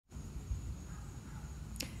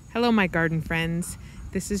Hello, my garden friends.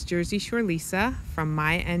 This is Jersey Shore Lisa from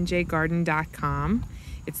MyNJGarden.com.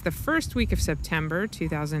 It's the first week of September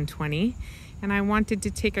 2020, and I wanted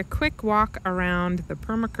to take a quick walk around the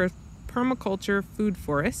Permaculture food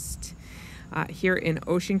forest here in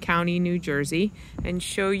Ocean County, New Jersey, and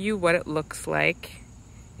show you what it looks like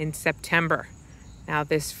in September. Now,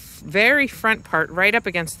 this very front part right up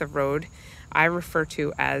against the road, I refer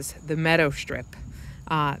to as the meadow strip.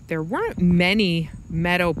 There weren't many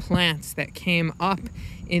meadow plants that came up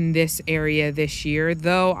in this area this year,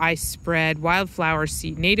 though I spread wildflower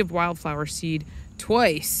seed, native wildflower seed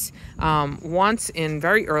twice, once in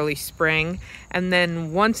very early spring and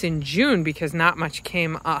then once in June because not much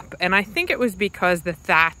came up. And I think it was because the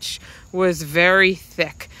thatch was very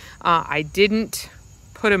thick. I didn't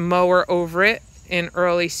put a mower over it in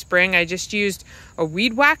early spring. I just used a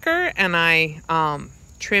weed whacker and I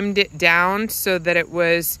trimmed it down so that it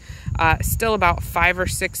was still about 5 or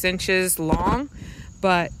 6 inches long,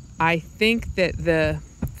 but I think that the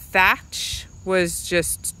thatch was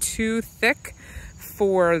just too thick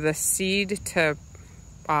for the seed to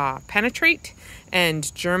penetrate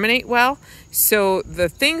and germinate well. So the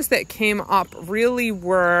things that came up really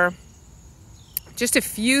were just a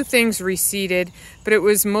few things reseeded, but it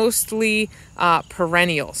was mostly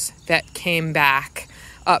perennials that came back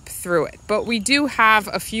up through it. But we do have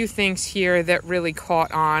a few things here that really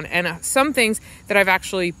caught on, and some things that I've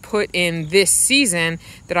actually put in this season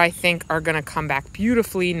that I think are going to come back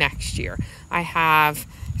beautifully next year. I have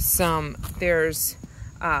there's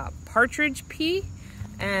partridge pea,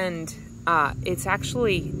 and it's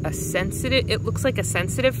actually it looks like a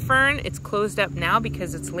sensitive fern. It's closed up now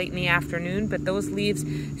because it's late in the afternoon, but those leaves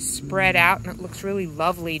spread out and it looks really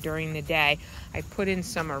lovely during the day. I put in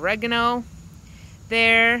some oregano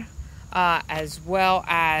there, as well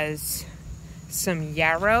as some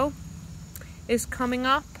yarrow is coming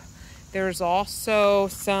up. There's also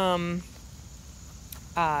some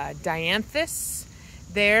dianthus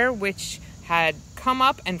there, which had come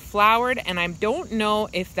up and flowered, and I don't know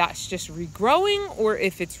if that's just regrowing or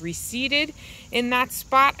if it's reseeded in that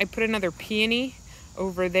spot. I put another peony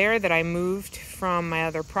over there that I moved from my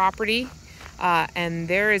other property, and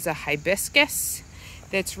there is a hibiscus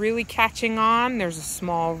that's really catching on. There's a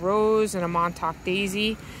small rose and a Montauk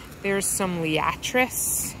daisy. There's some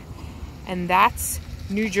liatris, and that's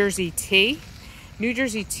New Jersey tea. New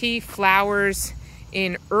Jersey tea flowers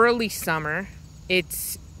in early summer.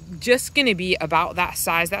 It's just gonna be about that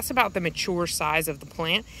size. That's about the mature size of the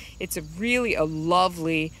plant. It's really a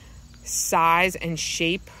lovely size and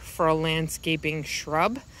shape for a landscaping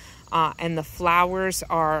shrub. And the flowers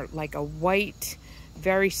are like a white,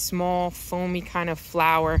 very small, foamy kind of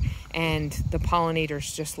flower, and the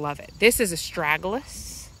pollinators just love it. This is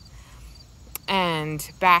astragalus. And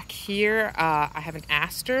back here, I have an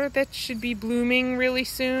aster that should be blooming really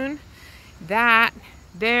soon.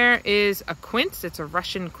 There is a quince. It's a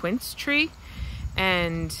Russian quince tree.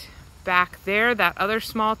 And back there, that other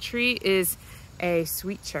small tree is a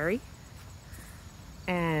sweet cherry.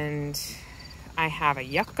 And I have a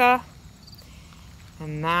yucca.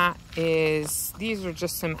 And these are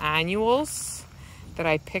just some annuals that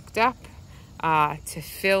I picked up to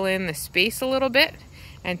fill in the space a little bit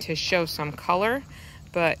and to show some color.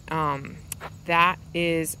 But that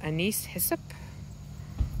is anise hyssop.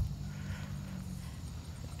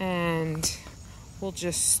 And we'll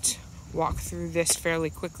just walk through this fairly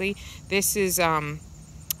quickly. This is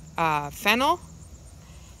fennel,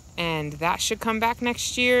 and that should come back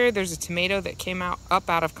next year. There's a tomato that came up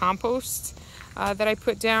out of compost that I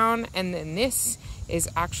put down, and then this is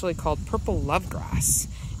actually called purple lovegrass,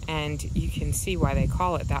 and you can see why they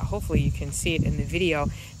call it that. Hopefully you can see it in the video,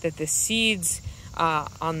 that the seeds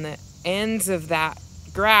on the ends of that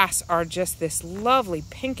grass are just this lovely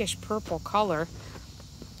pinkish purple color.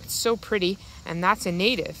 It's so pretty, and that's a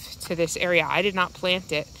native to this area. I did not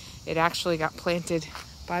plant it. It actually got planted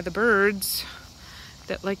by the birds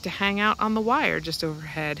that like to hang out on the wire just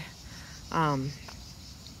overhead.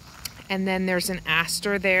 And then there's an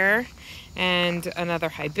aster there, and another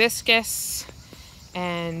hibiscus,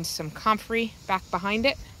 and some comfrey back behind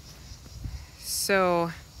it.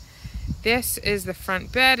 So this is the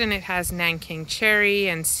front bed, and it has Nanking cherry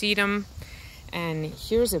and sedum. And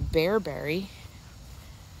here's a bearberry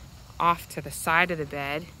off to the side of the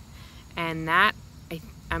bed, and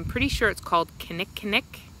I'm pretty sure it's called kinnick,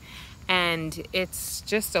 and it's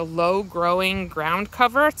just a low growing ground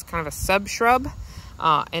cover. It's kind of a sub-shrub,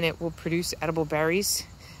 and it will produce edible berries.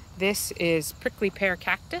 This is prickly pear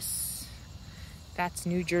cactus. That's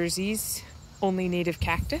New Jersey's only native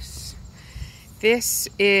cactus. This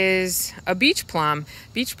is a beach plum.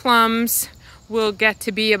 Beach plums will get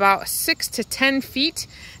to be about 6 to 10 feet,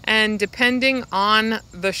 and depending on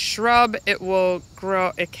the shrub,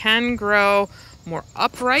 it can grow more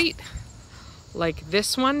upright, like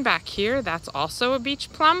this one back here. That's also a beach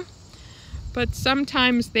plum, but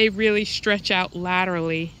sometimes they really stretch out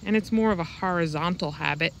laterally, and it's more of a horizontal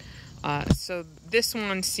habit. So this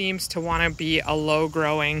one seems to want to be a low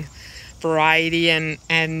growing variety,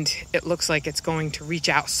 and it looks like it's going to reach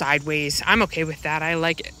out sideways. I'm okay with that. I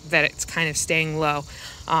like it that it's kind of staying low.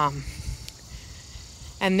 And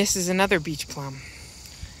this is another beach plum.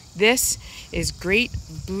 This is great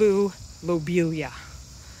blue lobelia,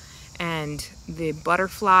 and the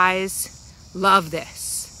butterflies love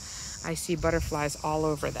this. I see butterflies all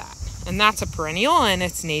over that. And that's a perennial, and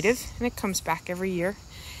it's native, and it comes back every year.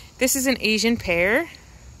 This is an Asian pear.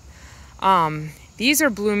 These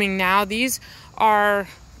are blooming now. These are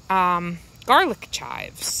garlic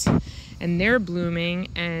chives, and they're blooming,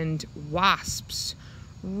 and wasps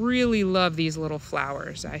really love these little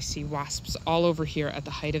flowers. I see wasps all over here at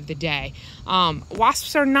the height of the day.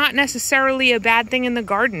 Wasps are not necessarily a bad thing in the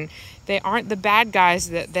garden. They aren't the bad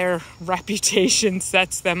guys that their reputation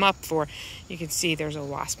sets them up for. You can see there's a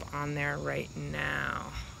wasp on there right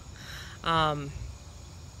now.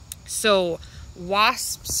 So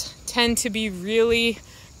wasps tend to be really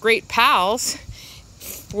great pals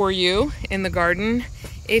for you in the garden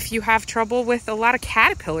if you have trouble with a lot of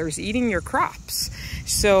caterpillars eating your crops.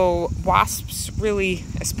 So wasps really,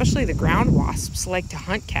 especially the ground wasps, like to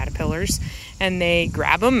hunt caterpillars, and they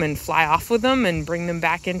grab them and fly off with them and bring them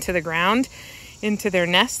back into the ground, into their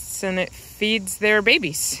nests, and it feeds their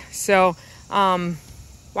babies. So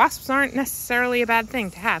wasps aren't necessarily a bad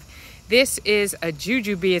thing to have. This is a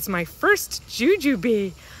jujube. It's my first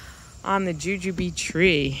jujube on the jujube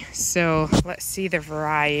tree. So let's see the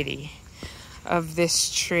variety of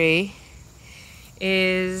this tree.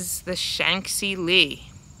 Is the Shanxi Li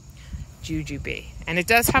jujube. And it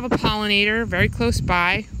does have a pollinator very close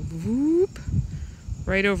by. Whoop,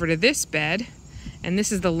 right over to this bed. And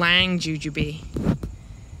this is the Lang jujube.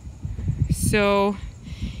 So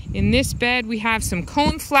in this bed we have some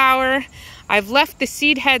coneflower. I've left the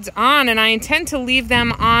seed heads on, and I intend to leave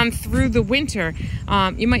them on through the winter.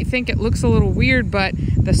 You might think it looks a little weird, but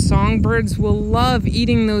the songbirds will love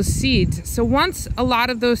eating those seeds. So once a lot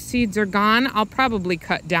of those seeds are gone, I'll probably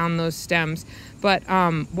cut down those stems. But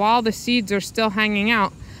while the seeds are still hanging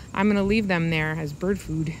out, I'm gonna leave them there as bird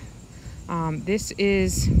food. This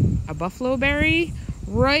is a buffalo berry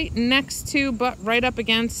right next to, but right up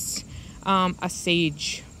against a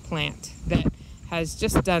sage plant that has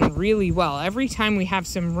just done really well. Every time we have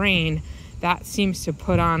some rain, that seems to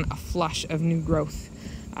put on a flush of new growth.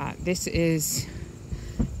 This is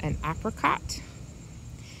an apricot,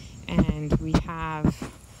 and we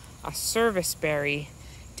have a service berry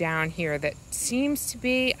down here that seems to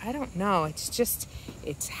be, I don't know,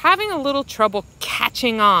 it's having a little trouble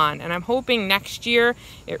catching on, and I'm hoping next year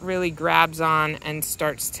it really grabs on and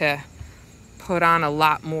starts to put on a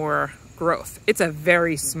lot more growth. It's a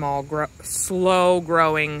very small, slow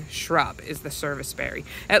growing shrub is the service berry,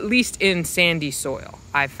 at least in sandy soil.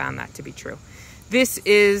 I've found that to be true. This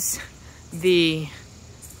is the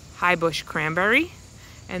high bush cranberry,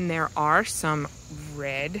 and there are some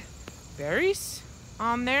red berries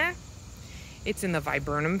on there. It's in the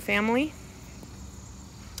viburnum family.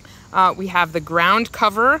 We have the ground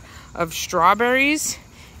cover of strawberries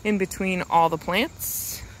in between all the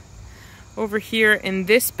plants. Over here in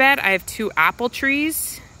this bed, I have 2 apple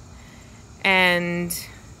trees, and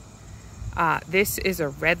this is a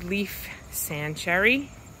red leaf sand cherry,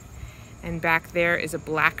 and back there is a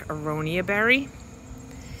black aronia berry.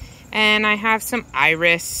 And I have some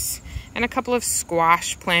iris and a couple of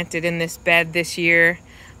squash planted in this bed this year,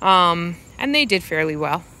 and they did fairly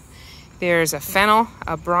well. There's a fennel,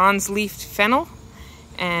 a bronze-leafed fennel,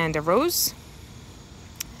 and a rose.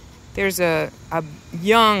 There's a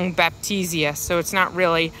young baptisia, so it's not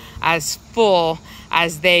really as full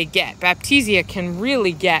as they get. Baptisia can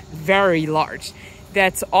really get very large.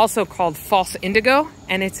 That's also called false indigo,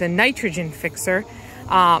 and it's a nitrogen fixer,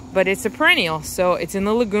 but it's a perennial, so it's in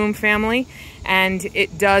the legume family, and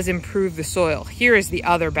it does improve the soil. Here is the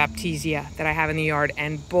other baptisia that I have in the yard,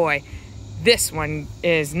 and boy, this one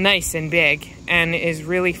is nice and big and is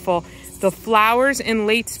really full. The flowers in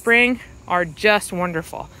late spring are just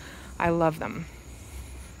wonderful. I love them.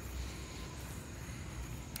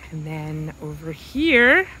 And then over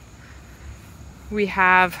here, we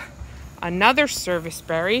have another service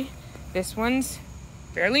berry. This one's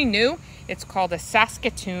fairly new. It's called a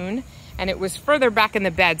Saskatoon, and it was further back in the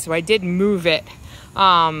bed, so I did move it.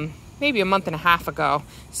 maybe a month and a half ago.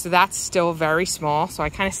 So that's still very small. So I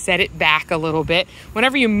kind of set it back a little bit.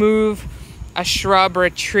 Whenever you move a shrub or a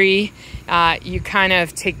tree, you kind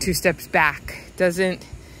of take 2 steps back. Doesn't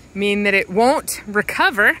mean that it won't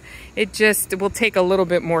recover. It just will take a little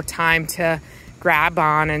bit more time to grab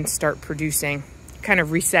on and start producing, kind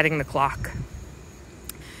of resetting the clock.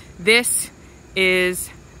 This is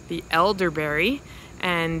the elderberry,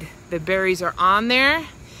 and the berries are on there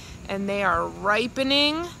and they are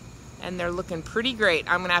ripening and they're looking pretty great.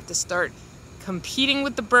 I'm gonna have to start competing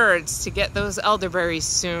with the birds to get those elderberries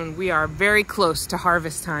soon. We are very close to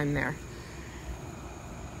harvest time there.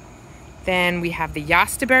 Then we have the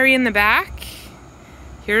yastaberry in the back.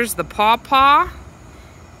 Here's the pawpaw.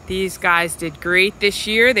 These guys did great this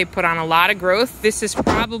year. They put on a lot of growth. This is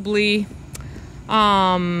probably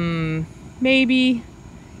maybe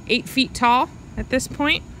 8 feet tall at this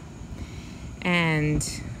point. And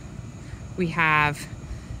we have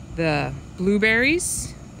the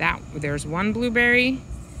blueberries. There's 1 blueberry,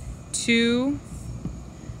 2,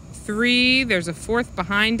 3, there's a 4th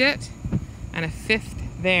behind it, and a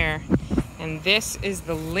 5th there. And this is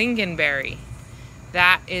the lingonberry.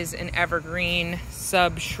 That is an evergreen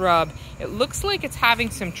sub-shrub. It looks like it's having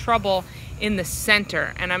some trouble in the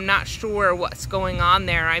center, and I'm not sure what's going on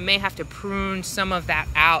there. I may have to prune some of that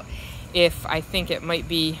out if I think it might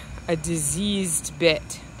be a diseased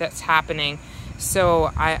bit that's happening.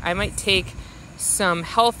 So I might take some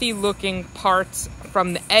healthy looking parts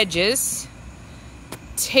from the edges,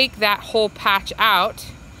 take that whole patch out,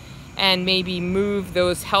 and maybe move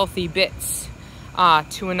those healthy bits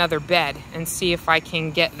to another bed and see if I can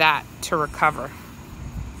get that to recover.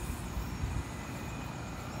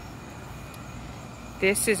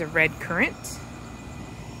 This is a red currant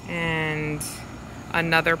and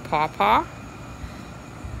another pawpaw.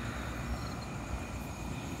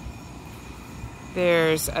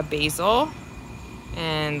 There's a basil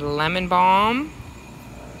and lemon balm.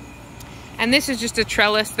 And this is just a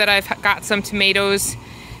trellis that I've got some tomatoes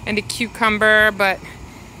and a cucumber, but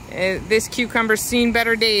this cucumber's seen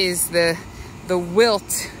better days. The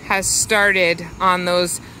wilt has started on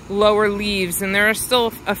those lower leaves, and there are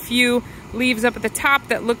still a few leaves up at the top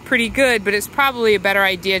that look pretty good, but it's probably a better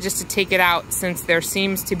idea just to take it out since there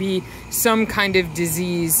seems to be some kind of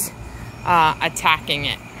disease attacking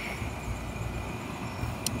it.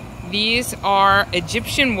 These are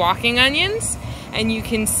Egyptian walking onions, and you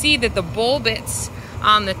can see that the bulb bits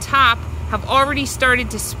on the top have already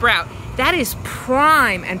started to sprout. That is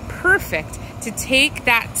prime and perfect to take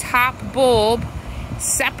that top bulb,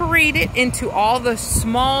 separate it into all the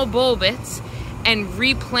small bulb bits, and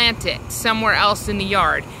replant it somewhere else in the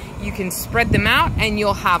yard. You can spread them out and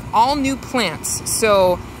you'll have all new plants.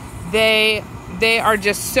 So they are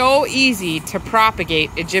just so easy to propagate,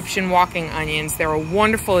 Egyptian walking onions. They're a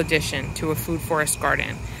wonderful addition to a food forest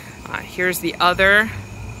garden. Here's the other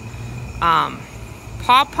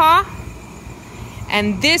pawpaw.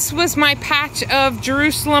 And this was my patch of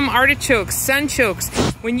Jerusalem artichokes, sunchokes.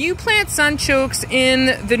 When you plant sunchokes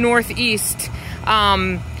in the Northeast,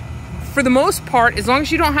 for the most part, as long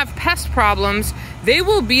as you don't have pest problems, they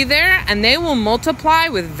will be there and they will multiply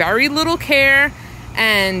with very little care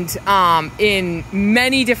and in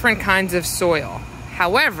many different kinds of soil.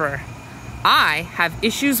 However, I have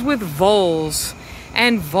issues with voles,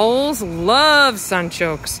 and voles love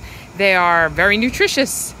sunchokes. They are very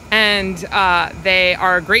nutritious, and they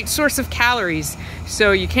are a great source of calories,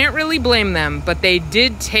 so you can't really blame them, but they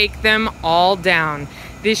did take them all down.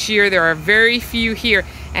 This year there are very few here,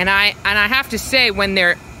 and I have to say, when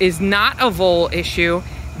there is not a vole issue,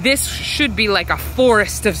 this should be like a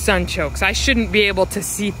forest of sunchokes. I shouldn't be able to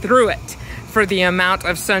see through it for the amount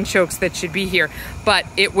of sunchokes that should be here, but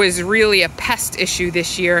it was really a pest issue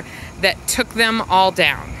this year that took them all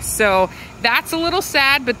down. So that's a little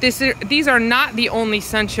sad, but these are not the only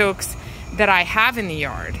sunchokes that I have in the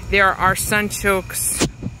yard. There are sunchokes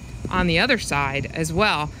on the other side as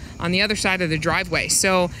well, on the other side of the driveway.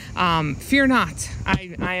 So fear not,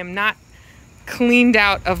 I am not cleaned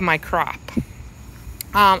out of my crop.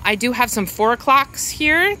 I do have some 4 o'clocks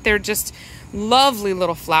here. They're just lovely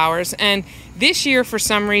little flowers, and this year for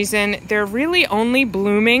some reason they're really only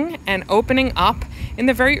blooming and opening up in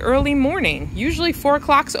the very early morning. Usually 4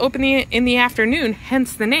 o'clocks open in the afternoon,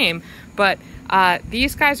 hence the name, but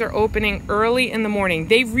these guys are opening early in the morning.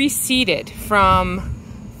 They reseeded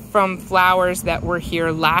from flowers that were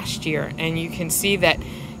here last year, and you can see that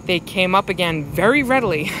they came up again very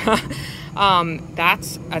readily.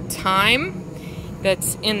 That's a thyme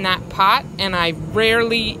that's in that pot, and I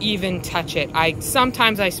rarely even touch it.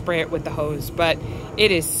 Sometimes I spray it with the hose, but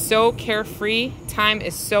it is so carefree. Thyme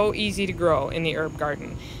is so easy to grow in the herb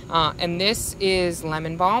garden. And this is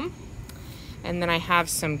lemon balm. And then I have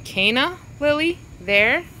some canna lily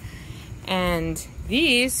there. And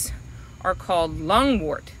these are called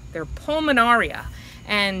lungwort. They're pulmonaria.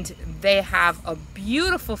 And they have a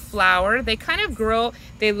beautiful flower. They kind of grow,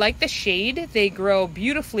 they like the shade. They grow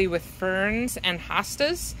beautifully with ferns and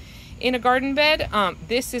hostas in a garden bed.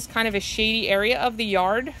 This is kind of a shady area of the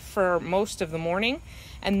yard for most of the morning.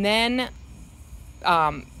 And then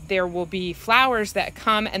there will be flowers that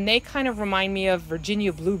come, and they kind of remind me of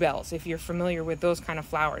Virginia bluebells, if you're familiar with those kind of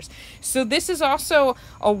flowers. So this is also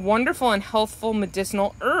a wonderful and healthful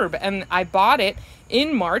medicinal herb, and I bought it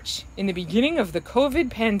in March, in the beginning of the COVID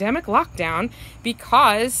pandemic lockdown,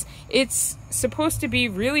 because it's supposed to be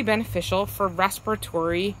really beneficial for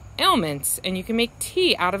respiratory ailments, and you can make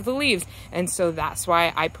tea out of the leaves. And so that's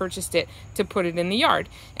why I purchased it, to put it in the yard.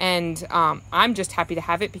 And I'm just happy to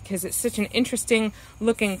have it because it's such an interesting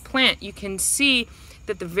looking plant. You can see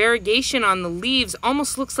that the variegation on the leaves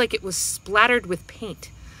almost looks like it was splattered with paint,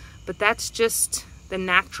 but that's just the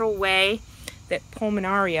natural way that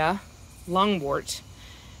Pulmonaria lungwort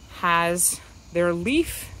has their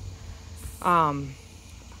leaf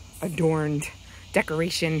adorned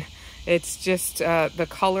decoration. It's just the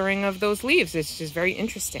coloring of those leaves. It's just very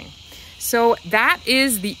interesting. So that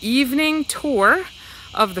is the evening tour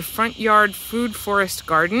of the front yard food forest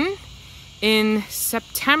garden in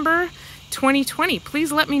September 2020.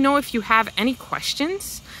 Please let me know if you have any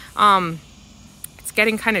questions. It's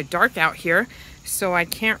getting kind of dark out here, so I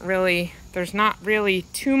can't really, there's not really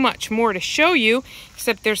too much more to show you,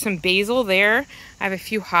 except there's some basil there. I have a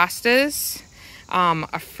few hostas,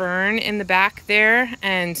 a fern in the back there,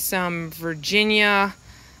 and some Virginia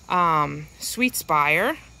sweet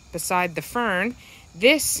spire beside the fern.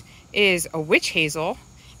 This is a witch hazel,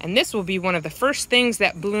 and this will be one of the first things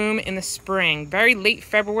that bloom in the spring. Very late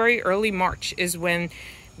February, early March is when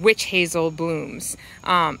witch hazel blooms.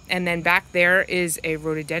 And then back there is a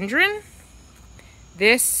rhododendron.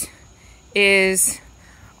 This is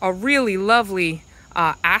a really lovely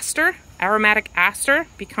aster. Aromatic aster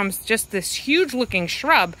becomes just this huge looking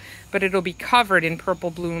shrub, but it'll be covered in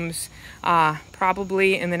purple blooms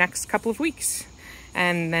probably in the next couple of weeks.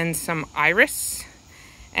 And then some iris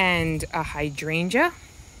and a hydrangea.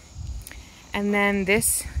 And then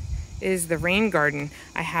this is the rain garden.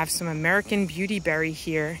 I have some American beauty berry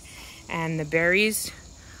here, and the berries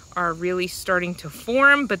are really starting to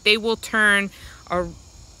form, but they will turn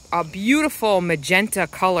a beautiful magenta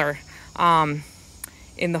color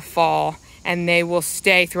in the fall, and they will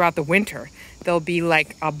stay throughout the winter. They'll be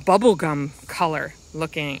like a bubblegum color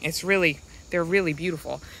looking. They're really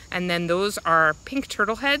beautiful. And then those are pink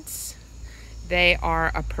turtle heads. They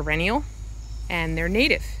are a perennial, and they're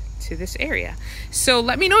native to this area. So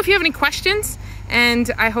let me know if you have any questions,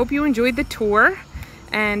 and I hope you enjoyed the tour,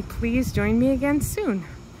 and please join me again soon.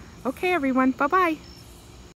 Okay, everyone, bye-bye.